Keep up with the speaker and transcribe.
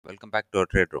Welcome back to our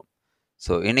trade room.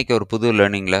 So இன்றைக்கி ஒரு புது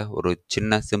லேர்னிங்கில் ஒரு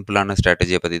சின்ன சிம்பிளான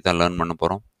ஸ்ட்ராட்டஜியை பற்றி தான் லேர்ன் பண்ண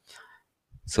போகிறோம்.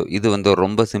 ஸோ இது ஒரு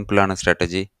ரொம்ப சிம்பிளான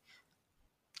ஸ்ட்ராட்டஜி,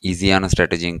 ஈஸியான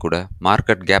ஸ்ட்ராட்டஜியும் கூட.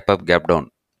 Market gap up gap down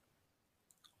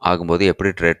ஆகும்போது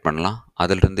எப்படி ட்ரேட் பண்ணலாம்,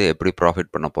 அதிலிருந்து எப்படி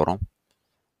ப்ராஃபிட் பண்ண போகிறோம்.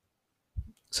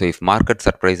 ஸோ இஃப் மார்க்கெட்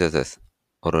சர்ப்ரைசஸ்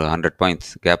ஒரு 100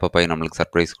 பாயிண்ட்ஸ் கேப் அப் ஆகி நம்மளுக்கு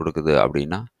சர்ப்ரைஸ் கொடுக்குது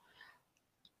அப்படின்னா,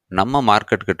 நம்ம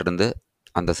மார்க்கெட்கிட்டேருந்து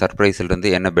அந்த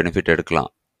சர்ப்ரைஸ்லேருந்து என்ன பெனிஃபிட்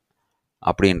எடுக்கலாம்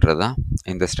அப்படின்றது தான்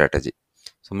இந்த ஸ்ட்ராட்டஜி.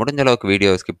 ஸோ முடிஞ்ச அளவுக்கு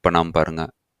வீடியோவை ஸ்கிப் பண்ணாமல் பாருங்கள்.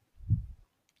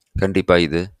 கண்டிப்பாக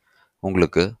இது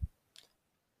உங்களுக்கு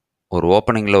ஒரு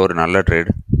ஓப்பனிங்கில் ஒரு நல்ல ட்ரேட்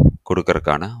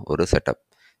கொடுக்கறதுக்கான ஒரு செட்டப்.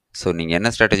 ஸோ நீங்கள்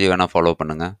என்ன ஸ்ட்ராட்டஜி வேணால் ஃபாலோ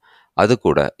பண்ணுங்கள், அது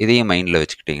கூட இதையும் மைண்டில்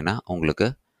வச்சுக்கிட்டிங்கன்னா உங்களுக்கு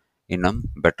இன்னும்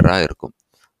பெட்டராக இருக்கும்.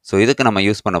 ஸோ இதுக்கு நம்ம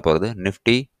யூஸ் பண்ண போகிறது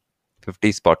Nifty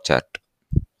 50 spot chart.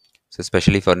 So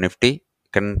specially for Nifty,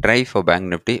 can try for bank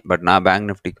Nifty, but நான் பேங்க்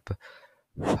நிஃப்டிக்கு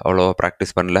அவ்வளோவா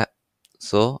ப்ராக்டிஸ் பண்ணல.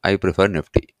 So I prefer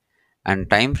Nifty, and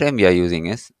time frame we are using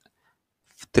is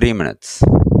 3 minutes.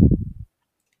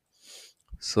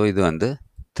 So இது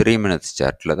 3 minutes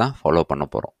சார்ட்டில் தான் ஃபாலோ பண்ண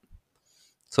போகிறோம்.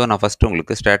 ஸோ நான் first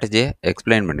உங்களுக்கு ஸ்ட்ராட்டஜியை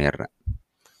எக்ஸ்பிளைன் பண்ணிடுறேன்.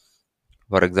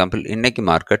 ஃபார் எக்ஸாம்பிள் இன்றைக்கி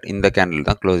மார்க்கெட் இந்த கேண்டில்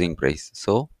தான் க்ளோசிங் ப்ரைஸ்.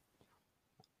 ஸோ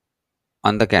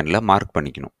அந்த கேண்டில் மார்க்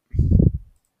பண்ணிக்கணும்.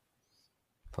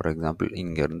 ஃபார் எக்ஸாம்பிள்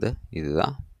இங்கேருந்து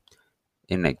இதுதான்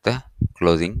இன்னைக்கு தான்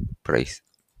க்ளோசிங் ப்ரைஸ்.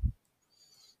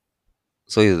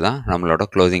 ஸோ இதுதான் நம்மளோட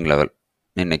க்ளோசிங் லெவல்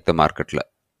இன்னைக்கு மார்க்கெட்டில்.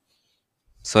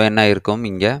 ஸோ என்ன இருக்கும்,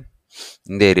 இங்கே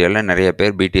இந்த ஏரியாவில் நிறைய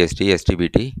பேர் பிடிஎஸ்டி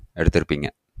எஸ்டிபிடி எடுத்திருப்பீங்க.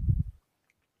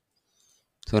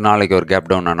 ஸோ நாளைக்கு ஒரு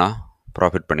கேப் டவுன் ஆனால்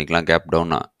ப்ராஃபிட் பண்ணிக்கலாம்,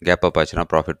 கேப் அப் ஆச்சுன்னா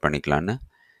ப்ராஃபிட் பண்ணிக்கலான்னு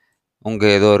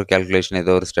உங்கள் ஏதோ ஒரு கேல்குலேஷன்,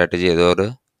 ஏதோ ஒரு ஸ்ட்ராட்டஜி, ஏதோ ஒரு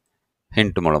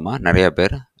ஹிண்ட் மூலமாக நிறையா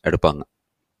பேர் எடுப்பாங்க.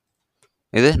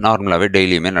 இது நார்மலாகவே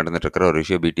டெய்லியுமே நடந்துகிட்ருக்கிற ஒரு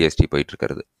விஷயம், பிடிஎஸ்டி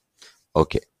போயிட்டுருக்கிறது.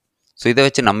 ஓகே, ஸோ இதை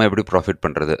வச்சு நம்ம எப்படி ப்ராஃபிட்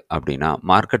பண்ணுறது அப்படின்னா,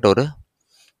 மார்க்கெட் ஒரு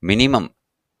மினிமம்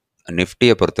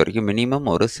நிஃப்டியை பொறுத்த வரைக்கும் மினிமம்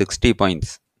ஒரு 60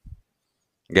 பாயிண்ட்ஸ்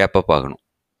கேப் அப் ஆகணும்.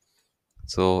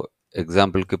 ஸோ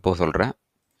எக்ஸாம்பிளுக்கு இப்போது சொல்கிறேன்.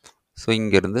 ஸோ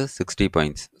இங்கேருந்து 60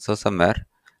 பாயிண்ட்ஸ், ஸோ சம்வேர்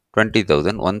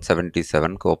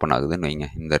 20,177க்கு ஓப்பன் ஆகுதுன்னு வைங்க.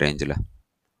 இந்த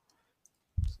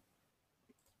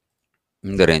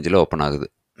ரேஞ்சில் ஓப்பன் ஆகுது.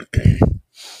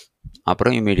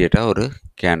 அப்புறம் இமீடியட்டாக ஒரு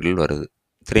கேண்டில் வருது,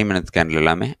 3 minutes கேண்டில்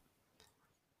எல்லாமே.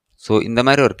 ஸோ இந்த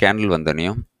மாதிரி ஒரு கேண்டில்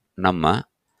வந்தோடனையும் நம்ம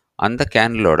அந்த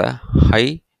கேண்டிலோட ஹை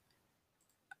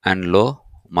அண்ட் லோ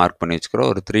மார்க் பண்ணி வச்சுக்கிறோம்.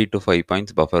 ஒரு 3 to 5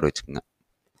 பாயிண்ட்ஸ் பஃபர் வச்சுக்கோங்க.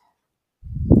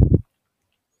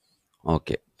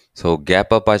 ஓகே, ஸோ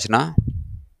கேப் அப் ஆச்சுன்னா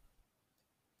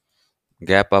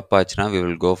we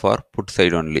will go for put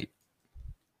side only.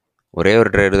 ஒரே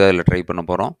ஒரு ட்ரேடு தான் இதில் ட்ரை பண்ண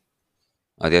போகிறோம்.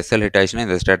 அது எஸ்எல் ஹிட் ஆச்சுன்னா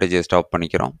இந்த ஸ்ட்ராட்டஜியை ஸ்டாப்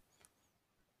பண்ணிக்கிறோம்.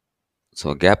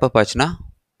 ஸோ கேப் அப் ஆச்சுன்னா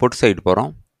புட் சைடு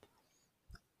போகிறோம்.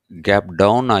 கேப்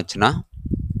டவுன் ஆச்சுன்னா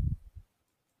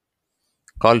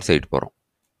கால் சைடு போகிறோம்.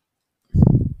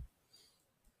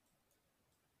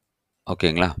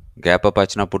 ஓகேங்களா, கேப் அப்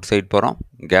ஆச்சுன்னா புட் சைடு போகிறோம்,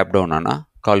 கேப் டவுன் ஆனால்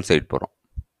கால் சைடு போகிறோம்.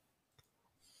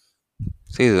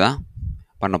 ஸோ இதுதான்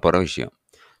பண்ண போகிற விஷயம்.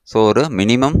 ஸோ ஒரு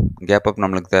மினிமம் கேப் அப்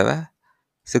நம்மளுக்கு தேவை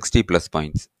 60+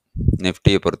 பாயிண்ட்ஸ்.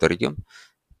 நிஃப்டியை பொறுத்த வரைக்கும்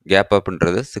கேப்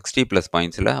அப்ன்றது 60+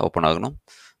 பாயிண்ட்ஸில் ஓப்பன் ஆகணும்.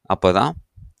 அப்போ தான்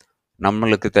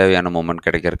நம்மளுக்கு தேவையான மூமெண்ட்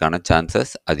கிடைக்கிறதுக்கான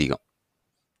சான்சஸ் அதிகம்.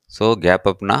 ஸோ கேப்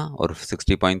அப்னா ஒரு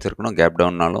 60 பாயிண்ட்ஸ் இருக்கணும், கேப்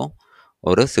டவுன்னாலும்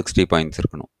ஒரு 60 பாயிண்ட்ஸ்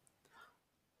இருக்கணும்.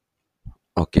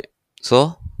 Okay, so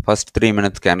first 3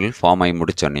 minutes candle form ஆகி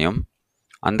முடிச்சோன்னையும்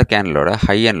அந்த கேண்டிலோட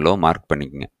ஹை அண்ட் லோ மார்க்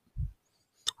பண்ணிக்கங்க.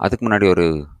 அதுக்கு முன்னாடி ஒரு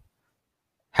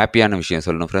ஹாப்பியான விஷயம்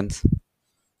சொல்லணும் ஃப்ரெண்ட்ஸ்.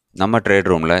 நம்ம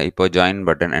ட்ரேட் ரூமில் இப்போ ஜாயின்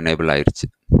பட்டன் எனேபிள் ஆயிடுச்சு.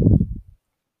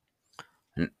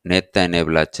 நேற்று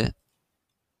எனேபிள் ஆச்சு.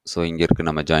 ஸோ இங்கே இருக்குது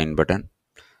நம்ம ஜாயின் பட்டன்.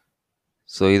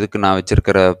 ஸோ இதுக்கு நான்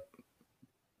வச்சுருக்கிற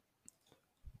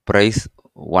ப்ரைஸ்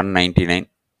 199.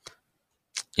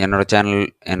 என்னோடய சேனல்,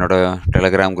 என்னோடய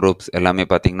டெலகிராம் குரூப்ஸ் எல்லாமே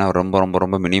பார்த்திங்கன்னா ரொம்ப ரொம்ப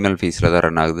ரொம்ப மினிமல் ஃபீஸில் தான்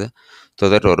ரன் ஆகுது. ஸோ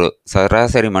தட் ஒரு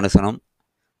சராசரி மனுஷனும்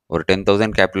ஒரு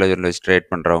 10,000 கேபிட்டல் வச்சு ட்ரேட்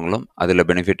பண்ணுறவங்களும் அதில்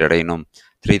பெனிஃபிட் அடையணும்.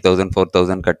 3,000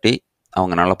 4,000 கட்டி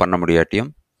அவங்களால பண்ண முடியாட்டியும்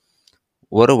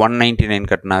ஒரு 199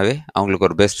 கட்டினாவே அவங்களுக்கு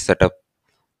ஒரு பெஸ்ட் செட்டப்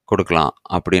கொடுக்கலாம்.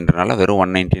 அப்படின்றனால வெறும்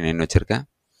 199 வச்சுருக்கேன்.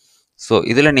 ஸோ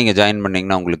இதில் நீங்கள் ஜாயின்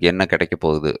பண்ணிங்கன்னா உங்களுக்கு என்ன கிடைக்க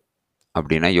போகுது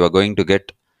அப்படின்னா, you are going to get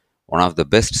one of the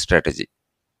best strategy.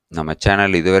 நம்ம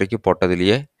சேனல் இது வரைக்கும்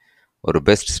போட்டதுலேயே ஒரு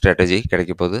பெஸ்ட் ஸ்ட்ராட்டஜி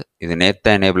கிடைக்க போகுது. இது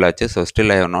நேற்று எனேபிள் ஆச்சு. So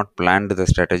still I have not planned the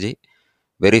strategy.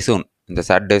 Very soon இந்த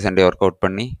சாட்டர்டே சண்டே ஒர்க் அவுட்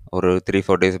பண்ணி ஒரு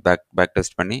 3-4 days பேக்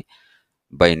டெஸ்ட் பண்ணி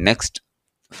பை நெக்ஸ்ட்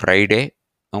ஃப்ரைடே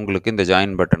உங்களுக்கு இந்த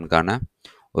ஜாயின் பட்டனுக்கான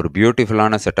ஒரு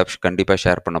பியூட்டிஃபுல்லான செட்டப் கண்டிப்பாக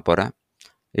ஷேர் பண்ண போகிறேன்.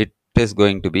 It is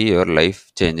going to be your life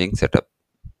changing setup.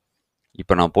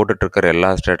 இப்போ நான் போட்டுட்ருக்கிற எல்லா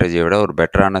ஸ்ட்ராட்டஜியை விட ஒரு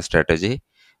பெட்டரான ஸ்ட்ராட்டஜி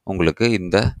உங்களுக்கு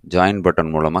இந்த ஜாயின்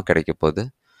பட்டன் மூலமாக கிடைக்க போகுது.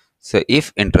 ஸோ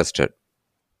இஃப் இன்ட்ரெஸ்டட்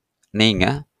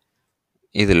நீங்கள்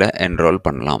இதில் என்ரோல்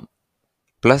பண்ணலாம்.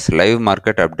 ப்ளஸ் லைவ்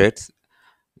மார்க்கெட் அப்டேட்ஸ்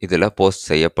இதில் போஸ்ட்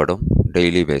செய்யப்படும்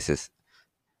டெய்லி பேசிஸ்.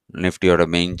 நிஃப்டியோட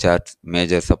main charts,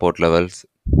 major support levels,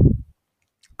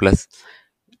 plus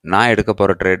நான் எடுக்க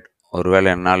போகிற ட்ரேட் ஒருவேளை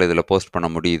என்னால் இதில் போஸ்ட் பண்ண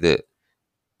முடியுது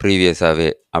ப்ரீவியஸாகவே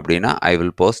அப்படின்னா I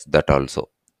will post that also.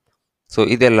 So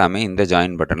இது எல்லாமே இந்த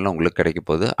ஜாயின் பட்டனில் உங்களுக்கு கிடைக்க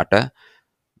போகுது at a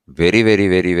very very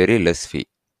very very less ஃபீ.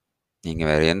 நீங்கள்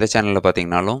வேறு எந்த சேனலில்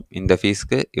பார்த்தீங்கனாலும் இந்த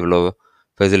ஃபீஸ்க்கு இவ்வளோ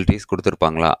ஃபெசிலிட்டிஸ்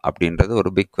கொடுத்துருப்பாங்களா அப்படின்றது ஒரு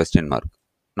பிக் கொஸ்டின் மார்க்.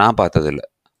 நான் பார்த்ததில்ல.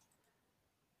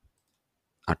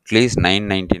 அட்லீஸ்ட்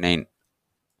 999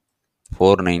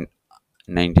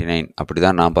 499 அப்படி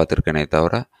தான் நான் பார்த்துருக்கேனே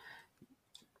தவிர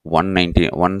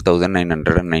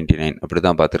 1999 அப்படி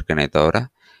தான் பார்த்துருக்கேனே தவிர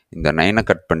இந்த 9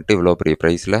 கட் பண்ணிட்டு இவ்வளோ பெரிய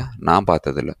ப்ரைஸில் நான்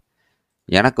பார்த்ததில்ல.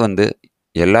 எனக்கு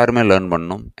எல்லாருமே லேர்ன்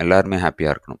பண்ணணும், எல்லாருமே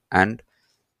ஹாப்பியாக இருக்கணும். அண்ட்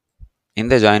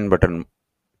இந்த ஜாயின் பட்டன்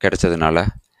கிடைச்சதுனால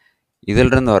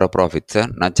இதிலிருந்து வர ப்ராஃபிட்ஸை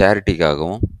நான்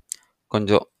சேரிட்டிக்காகவும்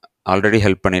கொஞ்சம் ஆல்ரெடி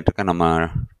ஹெல்ப் பண்ணிகிட்ருக்கேன். நம்ம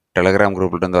டெலகிராம்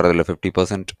குரூப்லேருந்து வரதில்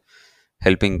 50%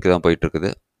 ஹெல்ப்பிங்க்கு தான் போயிட்டுருக்குது.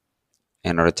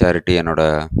 என்னோடய சேரிட்டி,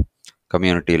 என்னோடய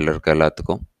கம்யூனிட்டியில் இருக்க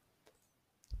எல்லாத்துக்கும்.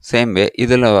 சேம் வே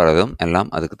இதில் வரதும் எல்லாம்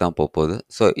அதுக்கு தான் போகுது.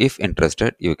 So if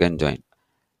interested you can join.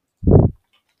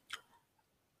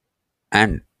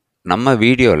 And நம்ம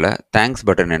வீடியோவில் தேங்க்ஸ்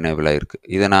பட்டன் எனேபிள் ஆகிருக்கு.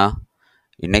 இதை நான்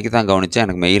இன்றைக்கி தான் கவனித்தேன்.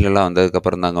 எனக்கு மெயிலெல்லாம்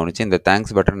வந்ததுக்கப்புறம் தான் கவனித்தேன். இந்த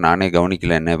தேங்க்ஸ் பட்டன் நானே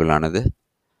கவனிக்கல எனேபிள் ஆனது.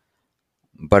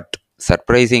 பட்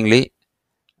சர்ப்ரைசிங்லி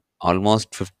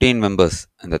ஆல்மோஸ்ட் 15 மெம்பர்ஸ்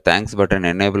இந்த தேங்க்ஸ் பட்டன்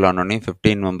எனேபிள் ஆனோடனே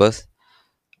 15 மெம்பர்ஸ்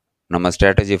நம்ம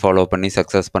ஸ்ட்ராட்டஜி ஃபாலோ பண்ணி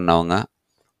சக்ஸஸ் பண்ணவங்க.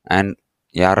 அண்ட்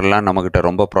யாரெல்லாம் நம்மக்கிட்ட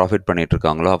ரொம்ப ப்ராஃபிட்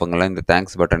பண்ணிகிட்ருக்காங்களோ அவங்களாம் இந்த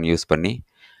தேங்க்ஸ் பட்டன் யூஸ் பண்ணி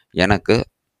எனக்கு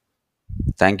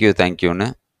தேங்க்யூன்னு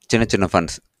சின்ன சின்ன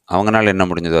ஃபண்ட்ஸ் அவங்களால என்ன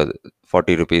முடிஞ்சதோ அது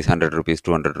 ₹40, ₹100,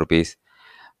 ₹200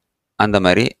 அந்த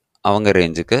மாதிரி அவங்க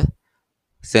ரேஞ்சுக்கு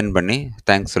சென்ட் பண்ணி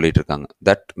தேங்க்ஸ் சொல்லிகிட்டு இருக்காங்க.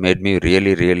 That made me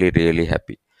really really really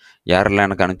happy. யாரெல்லாம்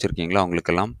எனக்கு அனுப்பிச்சிருக்கீங்களோ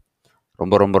அவங்களுக்கெல்லாம்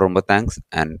ரொம்ப ரொம்ப ரொம்ப thanks.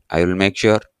 And I will make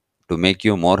sure to make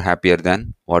you more happier than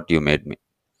what you made me.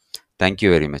 Thank you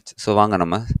very much. So வாங்க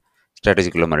நம்ம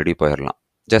ஸ்ட்ராட்டஜிக்குள்ளே மறுபடியும் போயிடலாம்.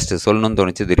 ஜஸ்ட் சொல்லணும்னு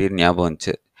தோணுச்சு, திடீர்னு ஞாபகம்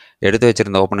வந்துச்சு. எடுத்து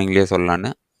வச்சுருந்த ஓப்பனிங்லேயே சொல்லலான்னு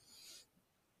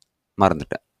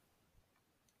மறந்துட்டேன்.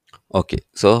 Okay,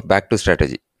 so back to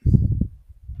strategy.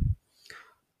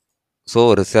 So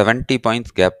ஒரு 70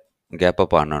 points gap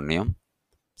up ஆனோடனையும்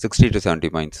 60 to 70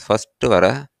 points first வர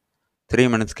 3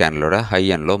 minutes கேண்டலோட high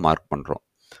and low mark பண்ணுறோம்.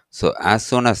 So as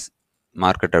soon as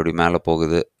market அப்படி மேலே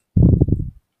போகுது,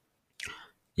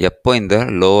 எப்போ இந்த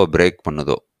லோவை பிரேக்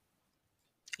பண்ணுதோ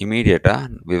இமீடியட்டாக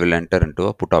we will enter into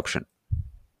a put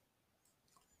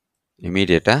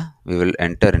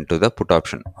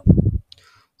option.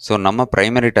 So நம்ம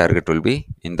ப்ரைமரி டார்கெட் will be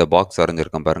இந்த பாக்ஸ்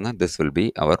வரைஞ்சிருக்கோம் பாருங்கள். this will be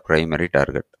our primary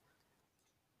target.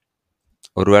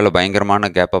 ஒருவேளை பயங்கரமான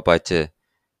கேப் அப் ஆச்சு,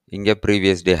 இங்கே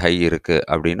ப்ரீவியஸ் டே ஹை இருக்குது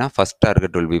அப்படின்னா first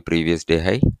target will be previous day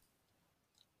high,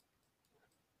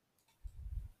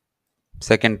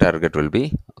 second target will be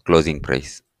closing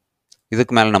price.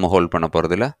 இதுக்கு மேலே நம்ம ஹோல்ட் பண்ண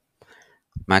போகிறதில்ல.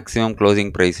 மேக்ஸிமம்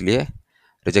க்ளோசிங் ப்ரைஸ்லேயே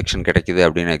ரிஜெக்ஷன் கிடைக்குது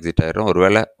அப்படின்னு எக்ஸிட் ஆகிடும்.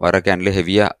 ஒருவேளை வர கேண்டில்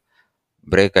ஹெவியாக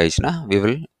பிரேக் ஆயிடுச்சுன்னா we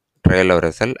will trail our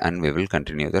SL and we will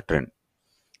continue the trend.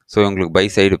 So உங்களுக்கு பை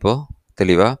சைடு இப்போது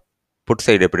தெளிவாக புட்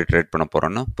சைடு எப்படி ட்ரேட் பண்ண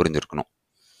போகிறோன்னு புரிஞ்சிருக்கணும்.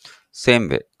 சேம்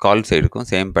வே கால் சைடுக்கும்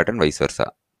same pattern wise வர்ஸா.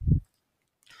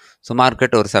 So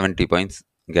market ஒரு 70 பாயிண்ட்ஸ்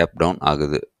கேப் டவுன்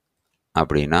ஆகுது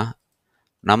அப்படின்னா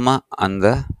நம்ம அந்த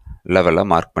லெவலை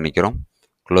மார்க் பண்ணிக்கிறோம்,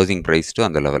 க்ளோசிங் ப்ரைஸ் டு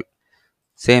அந்த லெவல்.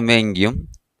 சேம் வே இங்கேயும்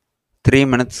 3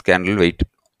 minutes கேண்டில் வெயிட்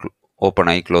ஓப்பன்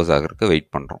ஆகி க்ளோஸ் ஆகிறதுக்கு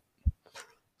வெயிட் பண்ணுறோம்.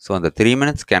 ஸோ அந்த 3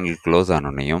 minutes candle close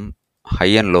ஆனோடனையும் high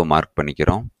and low mark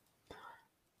பண்ணிக்கிறோம்.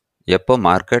 எப்போ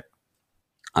மார்க்கெட்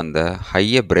அந்த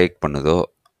ஹையை பிரேக் பண்ணுதோ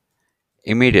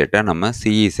இமீடியட்டாக நம்ம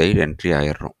சிஇ சைடு என்ட்ரி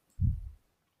ஆயிடுறோம்.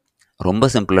 ரொம்ப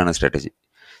சிம்பிளான strategy.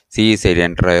 CE side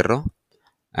entry ஆயிடுறோம்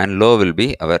and low will be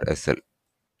our SL,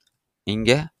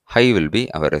 இங்கே high will be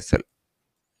our SL.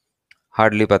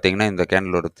 Hartley பார்த்தீங்கன்னா இந்த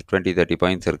கேண்டில் ஒரு 20-30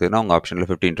 பாயிண்ட்ஸ் இருக்குதுன்னா உங்கள் ஆப்ஷனில்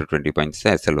 15 to 20 பாயிண்ட்ஸ்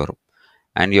தான் எஸ்எல் வரும்.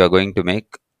 And you are going to make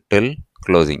till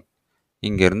closing.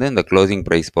 இங்கேருந்து இந்த க்ளோசிங்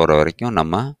ப்ரைஸ் போகிற வரைக்கும்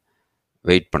நம்ம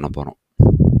வெயிட் பண்ண போகிறோம்.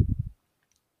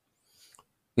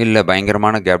 இல்லை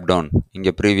பயங்கரமான கேப் டவுன்,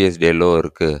 இங்கே ப்ரீவியஸ் டே லோ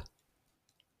இருக்குது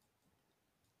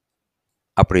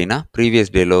அப்படின்னா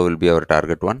previous day low will be our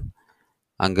target 1.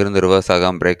 அங்கேருந்து ரிவர்ஸ்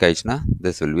ஆகாமல் பிரேக் ஆயிடுச்சுன்னா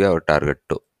this will be our target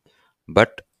 2.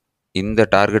 But இந்த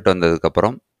டார்கெட்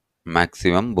வந்ததுக்கப்புறம்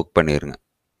மேக்ஸிமம் புக் பண்ணிடுங்க.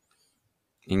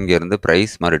 இங்கேருந்து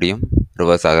ப்ரைஸ் மறுபடியும்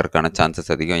ரிவர்ஸ் ஆகிறதுக்கான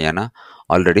சான்சஸ் அதிகம். ஏன்னா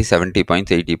ஆல்ரெடி 70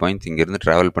 பாயிண்ட்ஸ் 80 பாயிண்ட்ஸ் இங்கேருந்து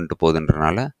ட்ராவல் பண்ணிட்டு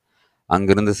போகுதுன்றனால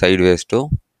அங்கேருந்து side ways to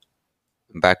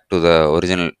back to the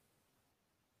original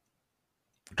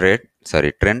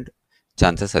trend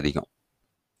chances அதிகம்.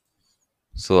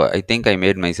 So I think I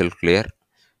made myself clear.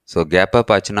 So gap up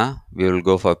ஆச்சுன்னா we will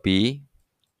go for PE,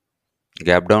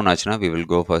 gap down ஆச்சுன்னா we will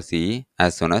go for CE.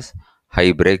 as soon as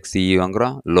high break CE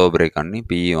வாங்குறோம், low break பண்ணி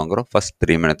PE வாங்குறோம் first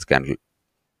 3 minutes candle.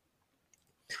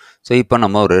 So இப்போ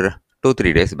நம்ம ஒரு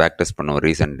 2-3 days back test பண்ணுவோம்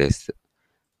recent days.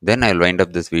 Then I will wind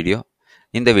up this video.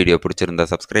 இந்த video பிடிச்சிருந்தா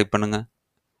subscribe பண்ணுங்க,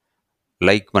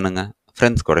 லைக் பண்ணுங்க,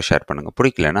 ஃப்ரெண்ட்ஸ் கூட ஷேர் பண்ணுங்க,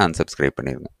 பிடிக்கலன்னா unsubscribe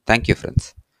பண்ணிடுங்க. Thank you friends.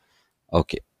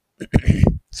 ஓகே,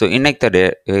 ஸோ இன்னைக்கு டே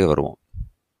வருவோம்.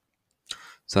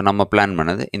 ஸோ நம்ம பிளான்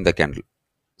பண்ணது இந்த கேண்டில்.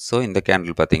 ஸோ இந்த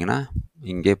கேண்டில் பார்த்தீங்கன்னா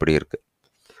இங்கே இப்படி இருக்குது.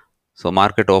 ஸோ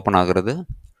மார்க்கெட் ஓப்பன் ஆகுறது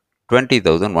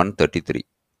 20,133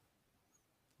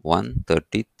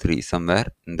 133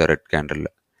 சம்வேர் இந்த ரெட்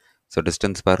கேண்டிலில். ஸோ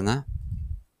டிஸ்டன்ஸ் பாருங்கள்,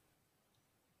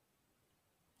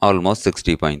 ஆல்மோஸ்ட்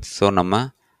 60 பாயிண்ட்ஸ். ஸோ நம்ம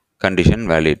கண்டிஷன்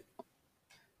வேலிட்.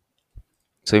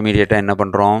 ஸோ இமீடியட்டாக என்ன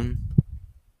பண்ணுறோம்,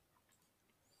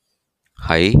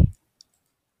 ஹை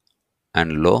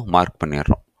அண்ட் லோ மார்க்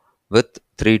பண்ணிடுறோம் with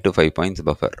 3 to 5 points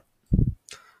buffer.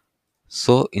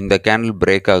 So இந்த candle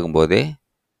break ஆகும்போதே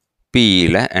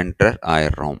பிஇயில் enter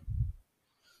ஆயிடுறோம்.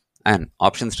 And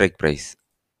option strike price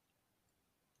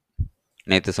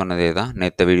நேற்று சொன்னதே தான்.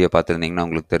 நேற்று வீடியோ பார்த்துருந்தீங்கன்னா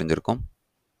உங்களுக்கு தெரிஞ்சிருக்கும்.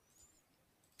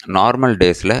 நார்மல்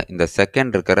டேஸில் இந்த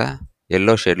செகண்ட் இருக்கிற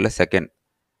எல்லோ ஷேடில் செகண்ட்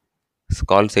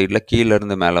கால் சைடில்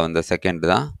கீழேருந்து மேலே வந்த செகண்ட்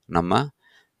தான் நம்ம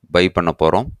பை பண்ண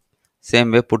போகிறோம். சேம்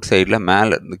வே புட் சைடில்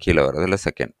மேலே இருந்து கீழே வரதில்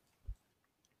செகண்ட்,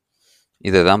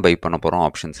 இதை தான் பை பண்ண போகிறோம்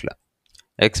ஆப்ஷன்ஸில்.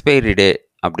 எக்ஸ்பைரி டே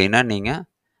அப்படின்னா நீங்கள்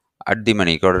அட் தி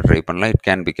மணி கூட ட்ரை பண்ணலாம், it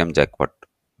can become jackpot.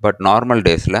 But normal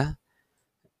டேஸில்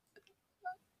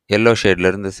எல்லோ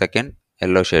ஷேட்லேருந்து செகண்ட்,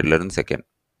 எல்லோ ஷேட்லேருந்து செகண்ட்,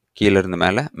 கீழேருந்து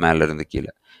மேலே, மேலேருந்து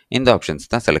கீழே, இந்த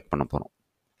ஆப்ஷன்ஸ் தான் செலக்ட் பண்ண போகிறோம்.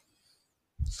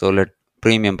 ஸோ லெட்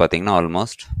ப்ரீமியம் பார்த்தீங்கன்னா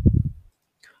ஆல்மோஸ்ட்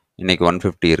இன்றைக்கி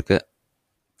 150 இருக்குது,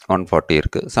 140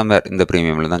 இருக்குது, சம்வேர் இந்த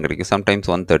ப்ரீமியமில் தான் கிடைக்கும். சம்டைம்ஸ்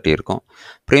 130 இருக்கும்.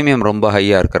 ப்ரீமியம் ரொம்ப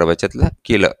ஹையாக இருக்கிற பட்சத்தில்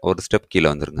கீழே ஒரு ஸ்டெப் கீழே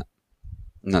வந்துருங்க,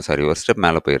 ஒரு ஸ்டெப்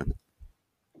மேலே போயிருங்க.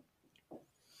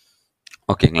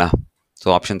 ஓகேங்களா? ஸோ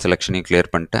ஆப்ஷன் செலெக்ஷனையும்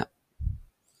கிளியர் பண்ணிட்டேன்.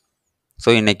 ஸோ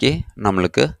இன்றைக்கி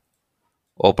நம்மளுக்கு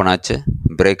ஓப்பன் ஆச்சு,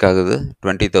 பிரேக் ஆகுது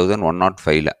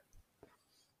 20,105.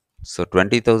 ஸோ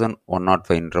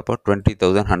 20,105ன்றப்போ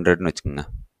 20,100ன்னு வச்சுக்கோங்க.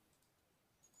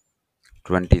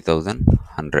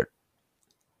 20,100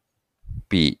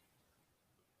 பி.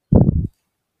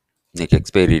 இன்னைக்கு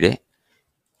எக்ஸ்பைரி டே.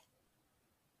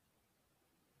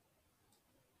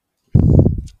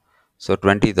 So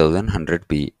 20,100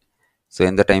 B. ஸோ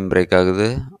எந்த டைம் பிரேக் ஆகுது,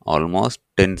 ஆல்மோஸ்ட்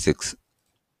 10:06,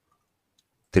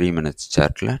 3 minutes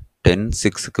சார்ட்டில்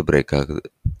 10:06க்கு பிரேக் ஆகுது.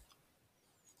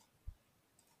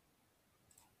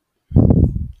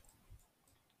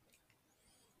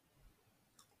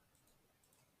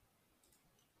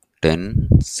 டென்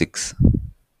சிக்ஸ்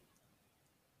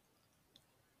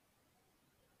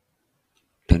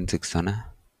தானே?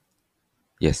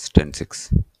 எஸ், 10:06.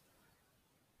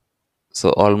 ஸோ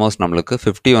ஆல்மோஸ்ட் நம்மளுக்கு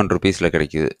 51 ருபீஸில்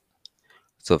கிடைக்கிது.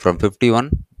 ஸோ ஃப்ரம் 51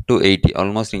 to 80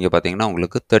 ஆல்மோஸ்ட் இங்கே பார்த்தீங்கன்னா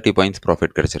உங்களுக்கு 30 பாயிண்ட்ஸ்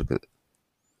ப்ராஃபிட் கிடச்சிருக்குது.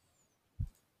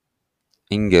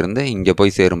 இங்கேருந்து இங்கே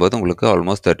போய் சேரும்போது உங்களுக்கு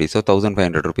ஆல்மோஸ்ட் 30, ஸோ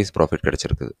 1,500 ருபீஸ் ப்ராஃபிட்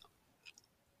கிடச்சிருக்குது.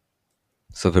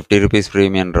 So 50 rupees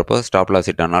ப்ரீமியன்றப்போ stop loss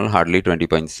hit ஆனாலும் ஹார்ட்லி 20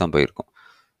 பாயிண்ட்ஸ் தான் போயிருக்கும்.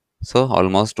 ஸோ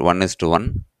ஆல்மோஸ்ட் 1:1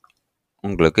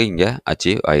 உங்களுக்கு இங்கே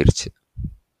அச்சீவ் ஆயிடுச்சு.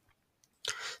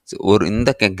 ஒரு இந்த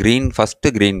first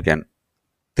green can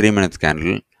 3 minutes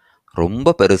candle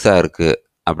ரொம்ப பெருசாக இருக்குது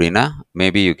அப்படின்னா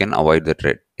maybe you can avoid the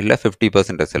trade. இல்லை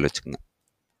 50% எஸ்எல் வச்சுக்கோங்க.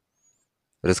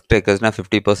 ரிஸ்க் டேக்கர்ஸ்னால்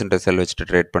 50% எஸ்எல் வச்சுட்டு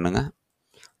ட்ரேட் பண்ணுங்கள்.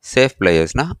 சேஃப்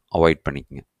பிளேயர்ஸ்னால் அவாய்ட்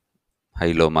பண்ணிக்கோங்க. ஹை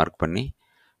லோ மார்க் பண்ணி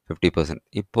 50%.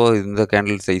 இப்போது இந்த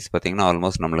கேண்டில் சைஸ் பார்த்திங்கன்னா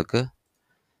ஆல்மோஸ்ட் நம்மளுக்கு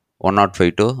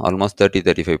 105 to ஆல்மோஸ்ட்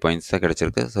 30-35 பாயிண்ட்ஸ் தான்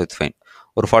கிடச்சிருக்கு. So it's fine.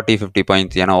 ஒரு 40-50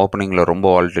 பாயிண்ட்ஸ், ஏன்னா ஓப்பனிங்கில் ரொம்ப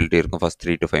வாலட்டிலிட்டி இருக்கும் ஃபஸ்ட்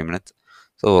 3 to 5 minutes.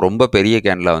 ஸோ ரொம்ப பெரிய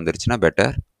கேண்டிலாக வந்துருச்சுன்னா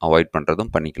பெட்டர் அவாய்ட்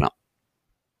பண்ணுறதும் பண்ணிக்கலாம்.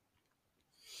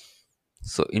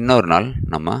 ஸோ இன்னொரு நாள்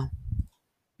நம்ம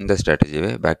இந்த ஸ்ட்ராட்டஜியை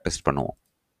பேக் டெஸ்ட் பண்ணுவோம்.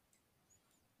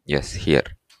 S, here.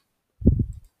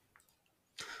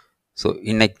 ஸோ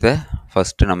இன்னைக்கு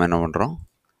ஃபஸ்ட்டு நம்ம என்ன பண்ணுறோம்,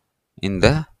 இந்த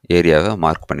ஏரியாவை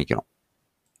மார்க் பண்ணிக்கிறோம்.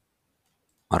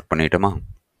 Mark பண்ணிட்டோமா?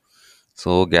 So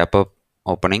gap up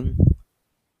opening,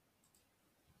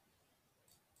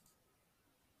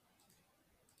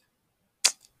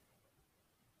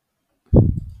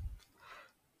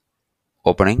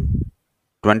 opening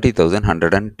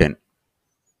 20,110.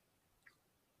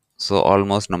 So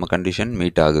almost நம்ம கண்டிஷன்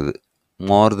மீட் ஆகுது,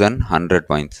 மோர் தென் 100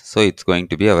 points. So it's going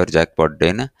to be our jackpot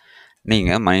டேன்னு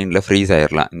நீங்கள் மைண்டில் ஃப்ரீஸ்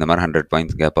ஆகிடலாம் இந்த மாதிரி 100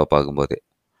 பாயிண்ட்ஸ் கேப் அப் ஆகும்போது.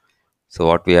 So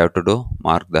what we have to two,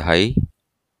 mark the high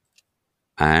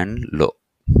and low.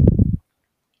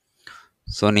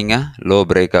 So நீங்கள் லோ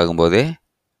பிரேக் ஆகும்போதே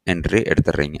என்ட்ரி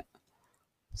எடுத்துடுறீங்க.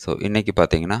 ஸோ இன்றைக்கி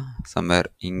பார்த்தீங்கன்னா சம்மர்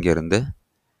இங்கேருந்து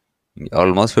இங்கே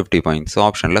ஆல்மோஸ்ட் 50 பாயிண்ட்ஸ். ஸோ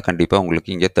ஆப்ஷனில் கண்டிப்பாக உங்களுக்கு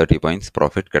இங்கே 30 பாயிண்ட்ஸ்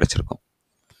ப்ராஃபிட் கிடச்சிருக்கும்.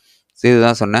 ஸோ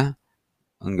இதுதான் சொன்னேன்.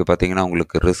 இங்கே பார்த்தீங்கன்னா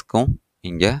உங்களுக்கு ரிஸ்க்கும்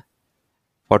இங்கே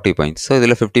 40 பாயிண்ட்ஸ். ஸோ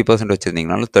இதில் 50%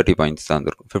 வச்சுருந்தீங்கனாலும் 30 பாயிண்ட்ஸ் தான்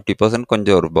வந்துருக்கும். 50%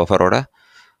 கொஞ்சம் ஒரு பஃபரோட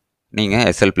நீங்கள்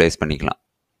எஸ்எல் ப்ளேஸ் பண்ணிக்கலாம்.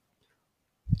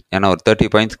 ஏன்னா ஒரு 30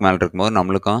 பாயிண்ட்ஸ்க்கு மேலே இருக்கும்போது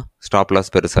நம்மளுக்கும் ஸ்டாப்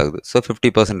லாஸ் பெருசாகுது. ஸோ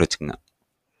 50% வச்சுக்கோங்க.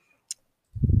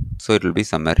 So it will be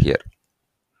summer here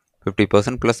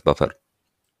 50% plus buffer.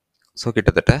 So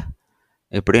கிட்டத்தட்ட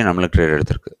இப்படி நம்மளுக்கு ட்ரேட்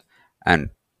எடுத்திருக்கு. அண்ட்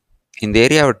இந்த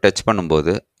ஏரியாவை டச்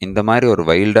பண்ணும்போது இந்த மாதிரி ஒரு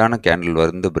வைல்டான கேண்டில்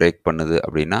வந்து பிரேக் பண்ணுது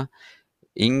அப்படின்னா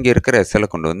இங்கே இருக்கிற எஸ்எல்லை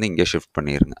கொண்டு வந்து இங்கே ஷிஃப்ட்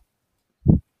பண்ணிடுங்க.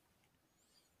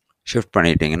 ஷிஃப்ட்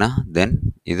பண்ணிட்டீங்கன்னா தென்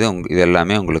இது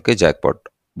எல்லாமே உங்களுக்கு jackpot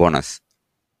bonus.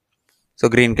 So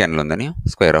green candle வந்தோடனையும்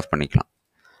square of பண்ணிக்கலாம்.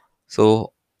 ஸோ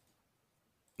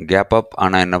கேப் அப்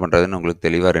ஆனால் என்ன பண்ணுறதுன்னு உங்களுக்கு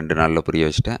தெளிவாக 2 நாளில் புரிய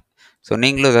வச்சுட்டேன். ஸோ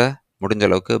நீங்களும் இதை முடிஞ்ச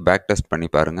அளவுக்கு பேக் டெஸ்ட் பண்ணி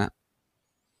பாருங்கள்.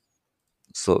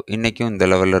 ஸோ இன்றைக்கும் இந்த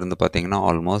லெவலில் இருந்து பார்த்தீங்கன்னா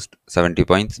ஆல்மோஸ்ட் 70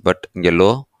 பாயிண்ட்ஸ். பட் இங்கே லோ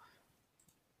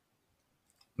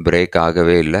பிரேக்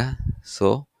ஆகவே இல்லை. ஸோ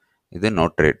இது no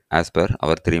trade as per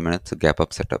hour 3 minutes gap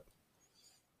up setup.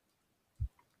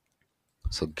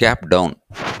 So gap down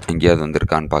எங்கேயாவது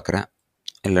வந்திருக்கான்னு பார்க்குறேன்.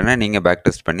 இல்லைன்னா நீங்கள் பேக்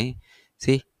டெஸ்ட் பண்ணி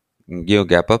சி இங்கேயும்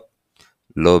கேப் அப்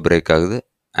லோ பிரேக் ஆகுது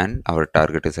and our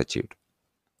target is achieved.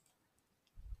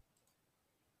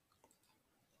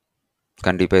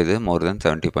 கண்டிப்பாக இது மோர் தென்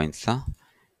 70 பாயிண்ட்ஸ் தான்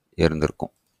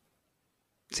இருந்திருக்கும்.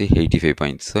 C 85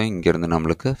 points. ஸோ இங்கேருந்து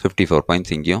நம்மளுக்கு 54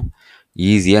 பாயிண்ட்ஸ் இங்கேயும்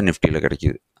ஈஸியாக நிஃப்டியில்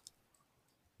கிடைக்கிது.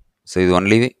 ஸோ இது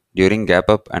only during gap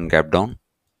up and gap down.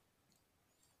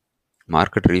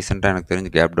 Market ரீசெண்டாக எனக்கு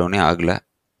தெரிஞ்சு கேப் டவுனே ஆகலை,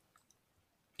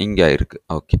 இங்கே ஆயிருக்கு.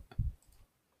 ஓகே,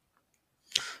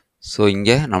 ஸோ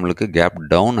இங்கே நம்மளுக்கு கேப்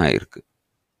டவுன் ஆயிருக்கு.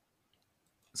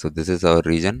 So this is our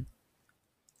region.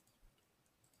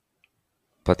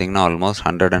 பார்த்தீங்கன்னா almost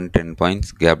 110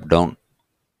 points gap down.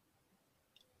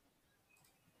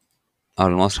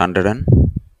 Almost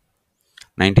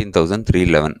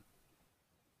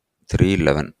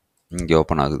 19,311 இங்கே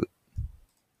ஓப்பன் ஆகுது.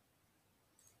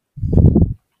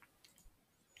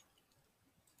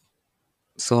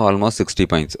 So almost 60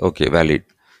 points. Okay, valid.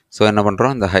 So என்ன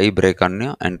பண்ணுறோம், இந்த ஹை பிரேக்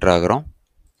ஆனையும் என்டர் ஆகிறோம்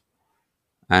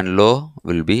and low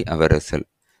will be our SL.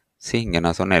 C இங்கே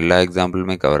நான் சொன்ன எல்லா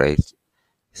எக்ஸாம்பிளுமே கவர் ஆயிடுச்சு.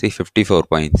 C 54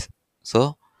 points. So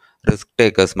risk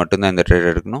takers மட்டும்தான் இந்த ட்ரேட்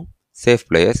எடுக்கணும். Safe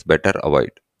players better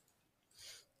avoid.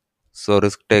 So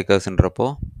risk டேக்கர்ஸ்ன்றப்போ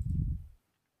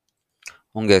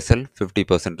உங்கள் எஸ்எல்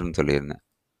 50%ன்னு சொல்லியிருந்தேன்.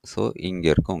 ஸோ இங்கே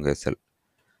இருக்கும் உங்கள் எஸ்எல்.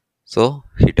 ஸோ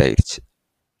ஹிட் ஆயிடுச்சு.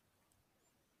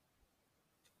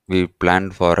 We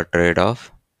planned for a trade of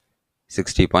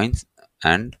 60 points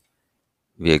and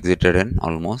we exited in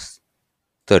almost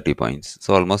 30 points. So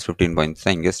almost 15 points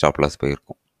தான் இங்கே ஸ்டாப் லாஸ்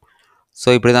போயிருக்கும். ஸோ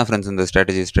இப்படி தான் ஃப்ரெண்ட்ஸ் இந்த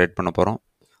ஸ்ட்ராட்டஜிஸ் ட்ரேட் பண்ண போகிறோம்.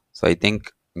 So I think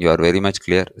you are very much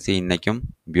clear. C இன்றைக்கும்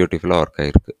பியூட்டிஃபுல்லாக ஒர்க்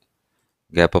ஆகிருக்கு,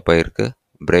 கேப் அப் ஆகிருக்கு.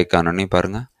 பிரேக் ஆனோன்னே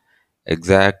பாருங்கள்,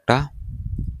 எக்ஸாக்டாக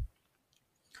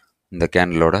இந்த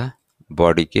கேண்டிலோட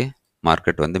பாடிக்கு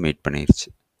மார்க்கெட் வந்து மீட் பண்ணிடுச்சு.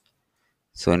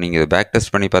 ஸோ நீங்கள் இதை பேக்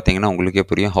டெஸ்ட் பண்ணி பார்த்தீங்கன்னா உங்களுக்கே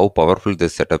புரியும் how powerful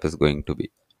this setup is going to be.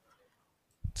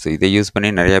 So இதை யூஸ் பண்ணி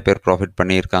நிறையா பேர் ப்ராஃபிட்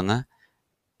பண்ணியிருக்காங்க.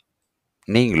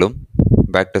 நீங்களும்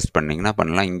பேக் டெஸ்ட் பண்ணிங்கன்னா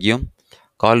பண்ணலாம். இங்கேயும்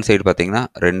கால் சைடு பார்த்தீங்கன்னா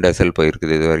 2 எஸ்எல்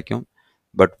போயிருக்குது இது வரைக்கும்.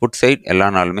 பட் புட் சைட் எல்லா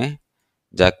நாளுமே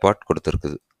ஜாக்பாட்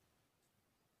கொடுத்துருக்குது.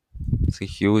 So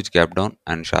huge gap down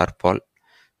and sharp fall.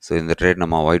 So இந்த ட்ரேட்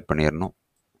நம்ம அவாய்ட் பண்ணிடணும்.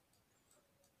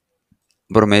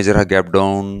 அப்புறம் மேஜராக கேப்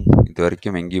டவுன் இது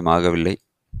வரைக்கும் எங்கேயும் ஆகவில்லை.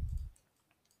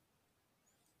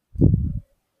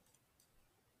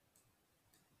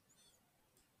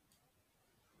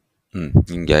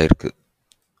 இங்கே ஆயிருக்கு.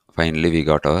 Finally we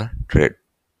got our trade.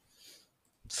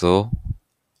 So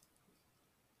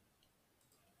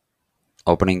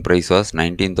opening price was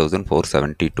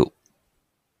 19,472.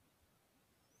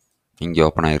 இங்கே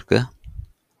ஓப்பன் ஆயிருக்கு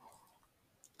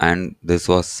and this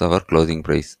was our closing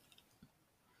price.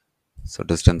 So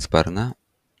distance பாருங்க,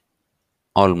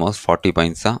 almost 40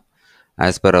 points தான்.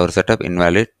 As per our setup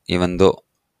invalid, even though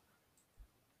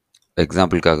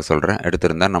எக்ஸாம்பிளுக்காக சொல்கிறேன்,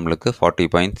 எடுத்திருந்தால் நம்மளுக்கு 40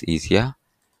 பாயிண்ட்ஸ் ஈஸியாக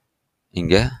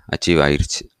இங்கே அச்சீவ்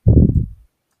ஆயிடுச்சு.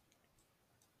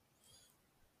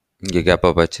 இங்கே கேப்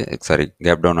அப் ஆச்சு,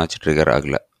 கேப் டவுன் ஆச்சு, ட்ரிகர்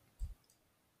ஆகலை.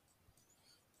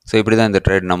 ஸோ இப்படி தான் இந்த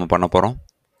ட்ரேட் நம்ம பண்ண போகிறோம்.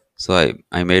 So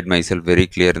I made my self very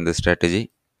clear இந்த ஸ்ட்ராட்டஜி.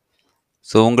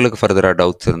 ஸோ உங்களுக்கு ஃபர்தராக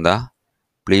டவுட்ஸ் இருந்தால்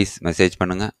ப்ளீஸ் மெசேஜ்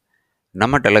பண்ணுங்கள்.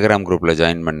 நம்ம டெலகிராம் குரூப்பில்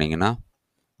ஜாயின் பண்ணிங்கன்னா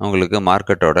உங்களுக்கு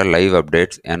மார்க்கெட்டோட லைவ்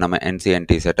அப்டேட்ஸ், நம்ம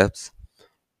என்சிஎன்டி செட்டப்ஸ்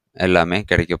எல்லாமே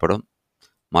கிடைக்கப்படும்.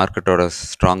 மார்க்கெட்டோட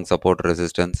ஸ்ட்ராங் சப்போர்ட்,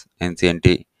 ரெசிஸ்டன்ஸ்,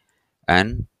 என்சிஎன்டி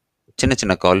அண்ட் சின்ன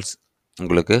சின்ன கால்ஸ்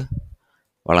உங்களுக்கு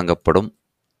வழங்கப்படும்.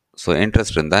 ஸோ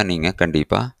இன்ட்ரெஸ்ட் இருந்தால் நீங்கள்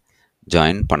கண்டிப்பாக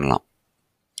ஜாயின் பண்ணலாம்.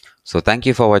 ஸோ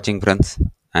தேங்க்யூ ஃபார் வாட்சிங் friends,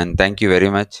 and thank you very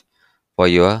much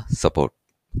for your support.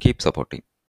 Keep supporting.